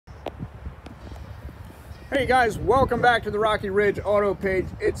Hey guys, welcome back to the Rocky Ridge Auto Page.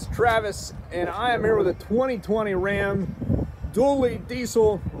 It's Travis and I am here with a 2020 Ram dually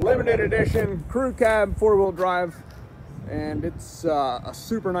diesel limited edition crew cab 4-wheel drive, and it's a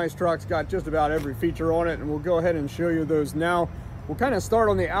super nice truck. It's got just about every feature on it, and we'll go ahead and show you those now. We'll kind of start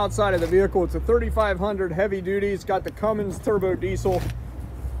on the outside of the vehicle. It's a 3500 heavy duty. It's got the Cummins turbo diesel.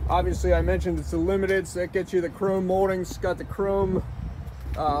 Obviously I mentioned it's a limited, so that gets you the chrome moldings. It's got the chrome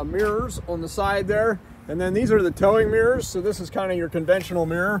mirrors on the side there. And then these are the towing mirrors, so this is kind of your conventional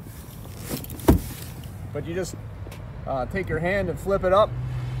mirror. But you just take your hand and flip it up,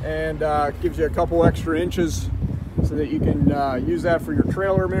 and it gives you a couple extra inches so that you can use that for your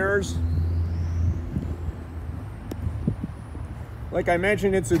trailer mirrors. Like I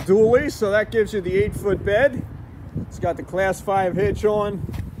mentioned, it's a dually, so that gives you the 8-foot bed. It's got the Class 5 hitch on.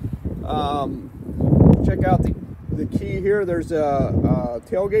 Check out the key here. There's a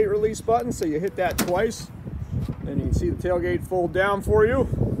tailgate release button, so you hit that twice and you can see the tailgate fold down for you.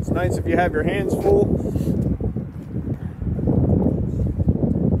 It's nice if you have your hands full.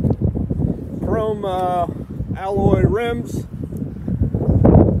 Chrome alloy rims.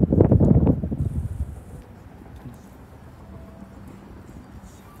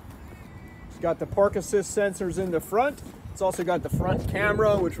 It's got the park assist sensors in the front. It's also got the front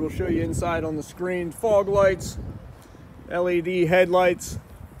camera, which we'll show you inside on the screen. Fog lights, LED headlights.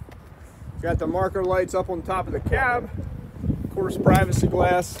 It's got the marker lights up on top of the cab. Of course, privacy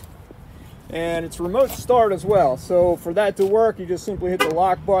glass. And it's remote start as well. So for that to work, you just simply hit the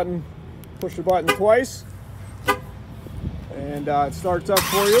lock button, push the button twice, and it starts up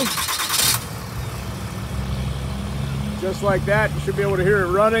for you. Just like that. You should be able to hear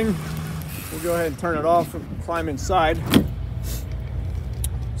it running. We'll go ahead and turn it off and climb inside.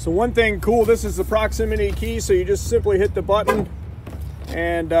 So one thing cool, this is the proximity key, so you just simply hit the button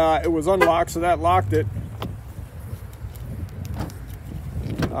and it was unlocked, so that locked it.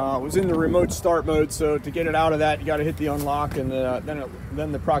 It was in the remote start mode, so to get it out of that, you got to hit the unlock, and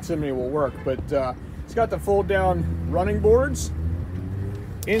then the proximity will work. But it's got the fold down running boards.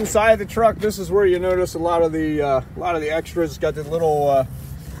 Inside the truck, this is where you notice a lot of the extras. It's got the little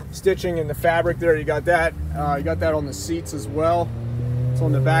stitching in the fabric there. You got that on the seats as well. It's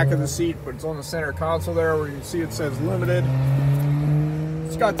on the back of the seat, but it's on the center console there where you can see it says limited.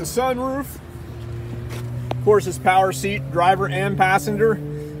 It's got the sunroof. Of course, it's power seat, driver and passenger.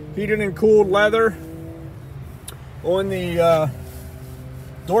 Heated and cooled leather. On the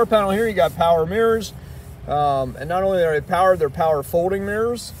door panel here, you got power mirrors. And not only are they powered, they're power folding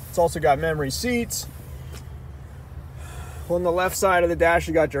mirrors. It's also got memory seats. On the left side of the dash,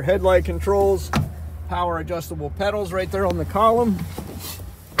 you got your headlight controls, power adjustable pedals right there on the column.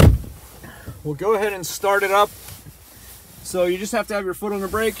 We'll go ahead and start it up. So you just have to have your foot on the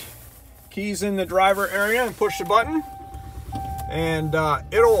brake, keys in the driver area, and push the button, and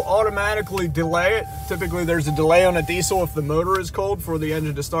it'll automatically delay it. Typically there's a delay on a diesel if the motor is cold for the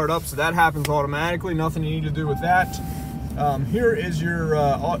engine to start up, so that happens automatically. Nothing you need to do with that. Here is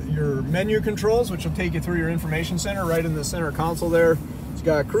your menu controls, which will take you through your information center right in the center console there. It's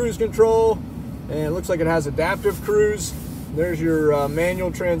got cruise control, and it looks like it has adaptive cruise. There's your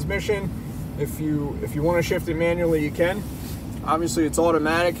manual transmission. If you want to shift it manually, you can. Obviously, it's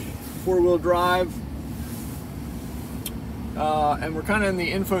automatic, 4-wheel drive. And we're kind of in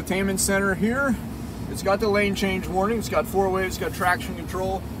the infotainment center here. It's got the lane change warning. It's got 4-way. It's got traction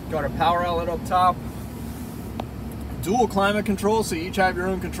control. Got a power outlet up top. Dual climate control, so you each have your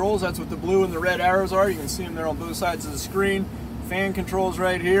own controls. That's what the blue and the red arrows are. You can see them there on both sides of the screen. Fan controls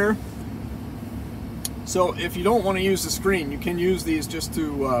right here. So if you don't want to use the screen, you can use these just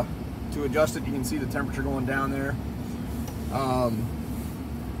to adjust it. You can see the temperature going down there.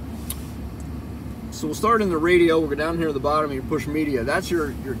 So we'll start in the radio. We'll go down here at the bottom. You push media. That's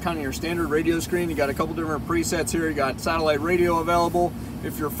your kind of your standard radio screen. You got a couple different presets here. You got satellite radio available.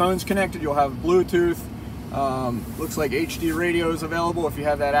 If your phone's connected, you'll have Bluetooth. Looks like HD radio is available. If you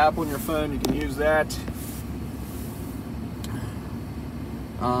have that app on your phone, you can use that.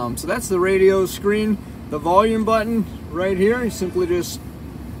 So that's the radio screen. The volume button right here, you simply just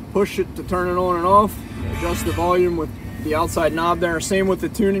push it to turn it on and off. Adjust the volume with the outside knob there. Same with the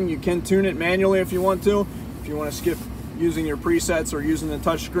tuning. You can tune it manually if you want to. If you want to skip using your presets or using the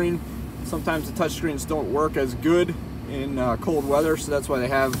touch screen. Sometimes the touch screens don't work as good in cold weather, so that's why they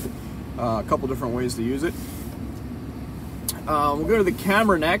have a couple different ways to use it. We'll go to the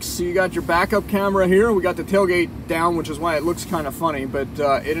camera next. So you got your backup camera here. We got the tailgate down, which is why it looks kind of funny, but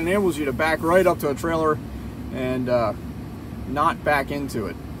it enables you to back right up to a trailer and not back into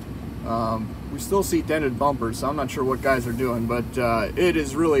it. We still see dented bumpers, so I'm not sure what guys are doing, but it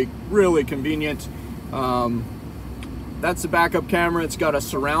is really, really convenient. That's the backup camera. It's got a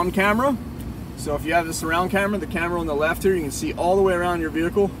surround camera. So if you have the surround camera, the camera on the left here, you can see all the way around your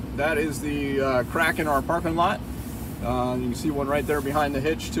vehicle. That is the crack in our parking lot. You can see one right there behind the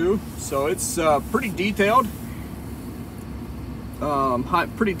hitch too. So it's pretty detailed.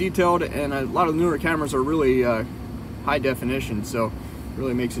 Pretty detailed, and a lot of newer cameras are really high definition, so it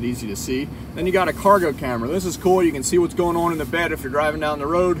really makes it easy to see. Then you got a cargo camera. This is cool. You can see what's going on in the bed if you're driving down the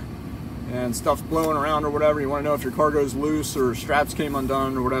road and stuff's blowing around or whatever. You want to know if your cargo's loose or straps came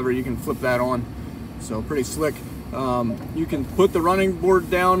undone or whatever, you can flip that on. So pretty slick. You can put the running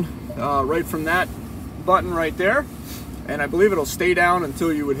board down right from that button right there, and I believe it'll stay down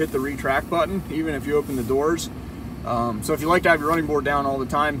until you would hit the retract button, even if you open the doors. So if you like to have your running board down all the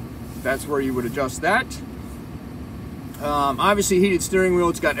time, that's where you would adjust that. Obviously heated steering wheel.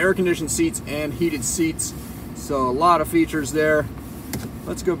 It's got air conditioned seats and heated seats, so a lot of features there.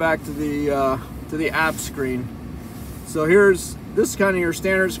 Let's go back to the app screen. So this is kind of your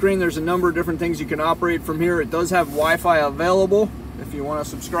standard screen. There's a number of different things you can operate from here. It does have Wi-Fi available if you want to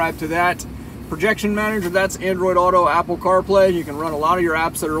subscribe to that. Projection manager, that's Android Auto, Apple CarPlay. You can run a lot of your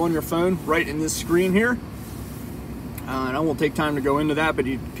apps that are on your phone right in this screen here. And I won't take time to go into that, but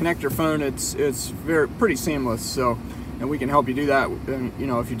you connect your phone, it's pretty seamless. So, and we can help you do that, you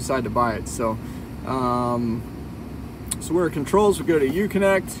know, if you decide to buy it. So, so where it controls, we go to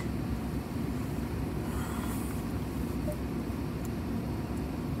Uconnect.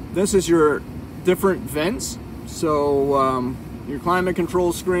 This is your different vents. So your climate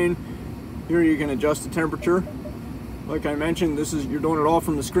control screen. Here you can adjust the temperature. Like I mentioned, you're doing it all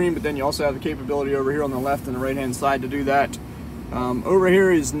from the screen, but then you also have the capability over here on the left and the right hand side to do that. Over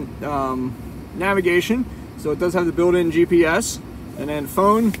here is navigation. So it does have the built-in GPS. And then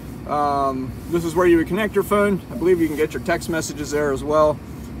phone. This is where you would connect your phone. I believe you can get your text messages there as well.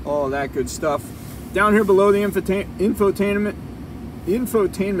 All of that good stuff. Down here below the infotainment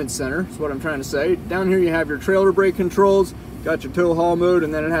center is what I'm trying to say. Down here you have your trailer brake controls, got your tow haul mode,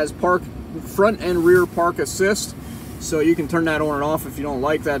 and then it has front and rear park assist. So you can turn that on and off if you don't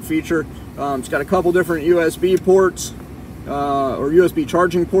like that feature. It's got a couple different USB ports, or USB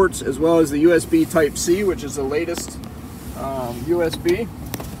charging ports, as well as the USB Type-C, which is the latest USB.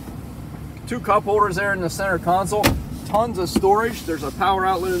 2 cup holders there in the center console. Tons of storage. There's a power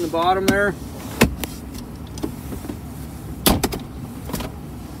outlet in the bottom there.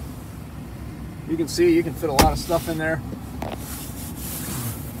 You can see you can fit a lot of stuff in there.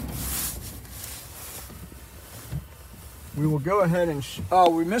 We will go ahead and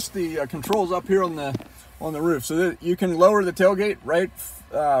we missed the controls up here on the roof, so that you can lower the tailgate right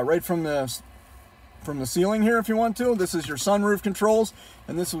from the ceiling here if you want to. This is your sunroof controls,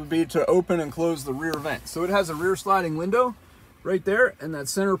 and this would be to open and close the rear vent. So it has a rear sliding window right there, and that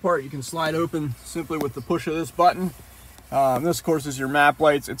center part you can slide open simply with the push of this button. This of course is your map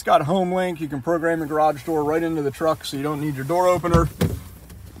lights. It's got home link. You can program your garage door right into the truck, so you don't need your door opener.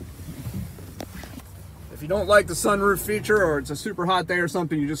 If you don't like the sunroof feature, or it's a super hot day or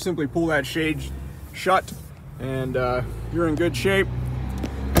something, you just simply pull that shade shut and you're in good shape.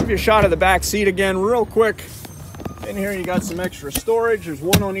 Give you a shot of the back seat again real quick. In here you got some extra storage. There's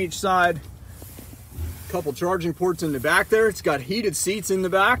one on each side. A couple charging ports in the back there. It's got heated seats in the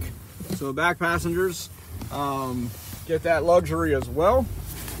back, so back passengers get that luxury as well.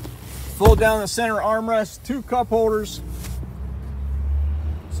 Fold down the center armrest, 2 cup holders.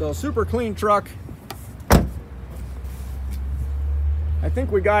 So super clean truck. I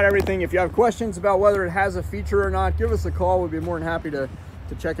think we got everything. If you have questions about whether it has a feature or not, give us a call. We'd be more than happy to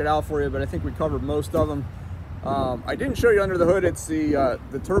check it out for you, but I think we covered most of them. I didn't show you under the hood. It's the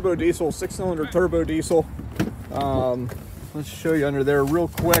turbo diesel, 6-cylinder turbo diesel. Let's show you under there real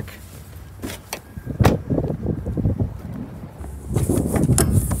quick.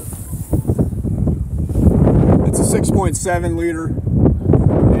 It's a 6.7 liter,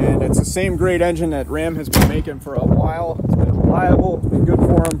 and it's the same great engine that Ram has been making for a while. It's been reliable, it's been good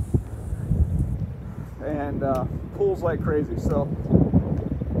for them, and pulls like crazy. So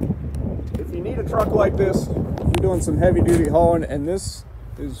if you need a truck like this, you're doing some heavy duty hauling, and this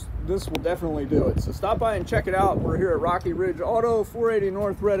will definitely do it. So stop by and check it out. We're here at Rocky Ridge Auto, 480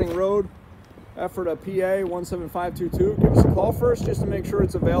 North Reading Road, Ephrata, PA 17522. Give us a call first just to make sure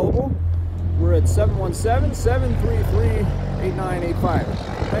it's available. We're at 717-733-8985.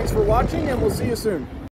 Thanks for watching, and we'll see you soon.